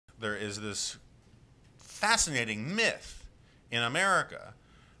there is this fascinating myth in America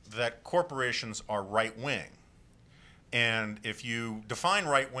that corporations are right-wing. And if you define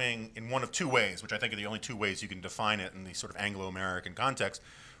right-wing in one of two ways, which I think are the only two ways you can define it in the sort of Anglo-American context,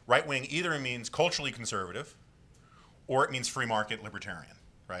 right-wing either means culturally conservative or it means free market libertarian,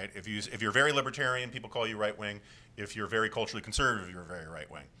 right? If you're very libertarian, people call you right-wing. If you're very culturally conservative, you're very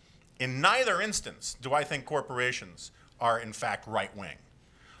right-wing. In neither instance do I think corporations are in fact right-wing.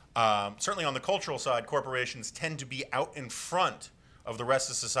 Certainly on the cultural side, corporations tend to be out in front of the rest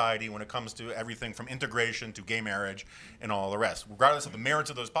of society when it comes to everything from integration to gay marriage and all the rest. Regardless of the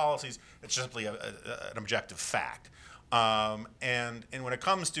merits of those policies, it's simply an objective fact. And when it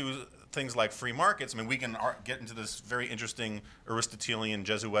comes to things like free markets, I mean, we can get into this very interesting Aristotelian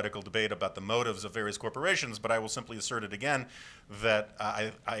Jesuitical debate about the motives of various corporations, but I will simply assert it again that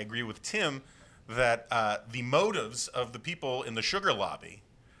I agree with Tim that the motives of the people in the sugar lobby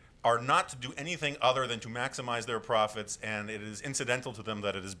are not to do anything other than to maximize their profits, and it is incidental to them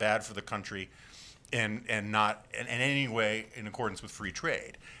that it is bad for the country and not in any way in accordance with free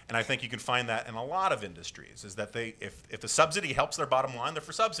trade. And I think you can find that in a lot of industries, is that if the subsidy helps their bottom line, they're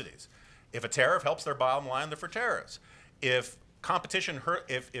for subsidies. If a tariff helps their bottom line, they're for tariffs. If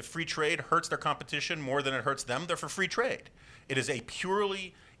if free trade hurts their competition more than it hurts them, they're for free trade. It is a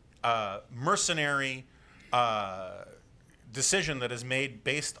purely mercenary decision that is made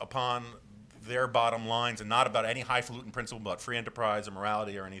based upon their bottom lines and not about any highfalutin principle about free enterprise or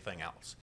morality or anything else.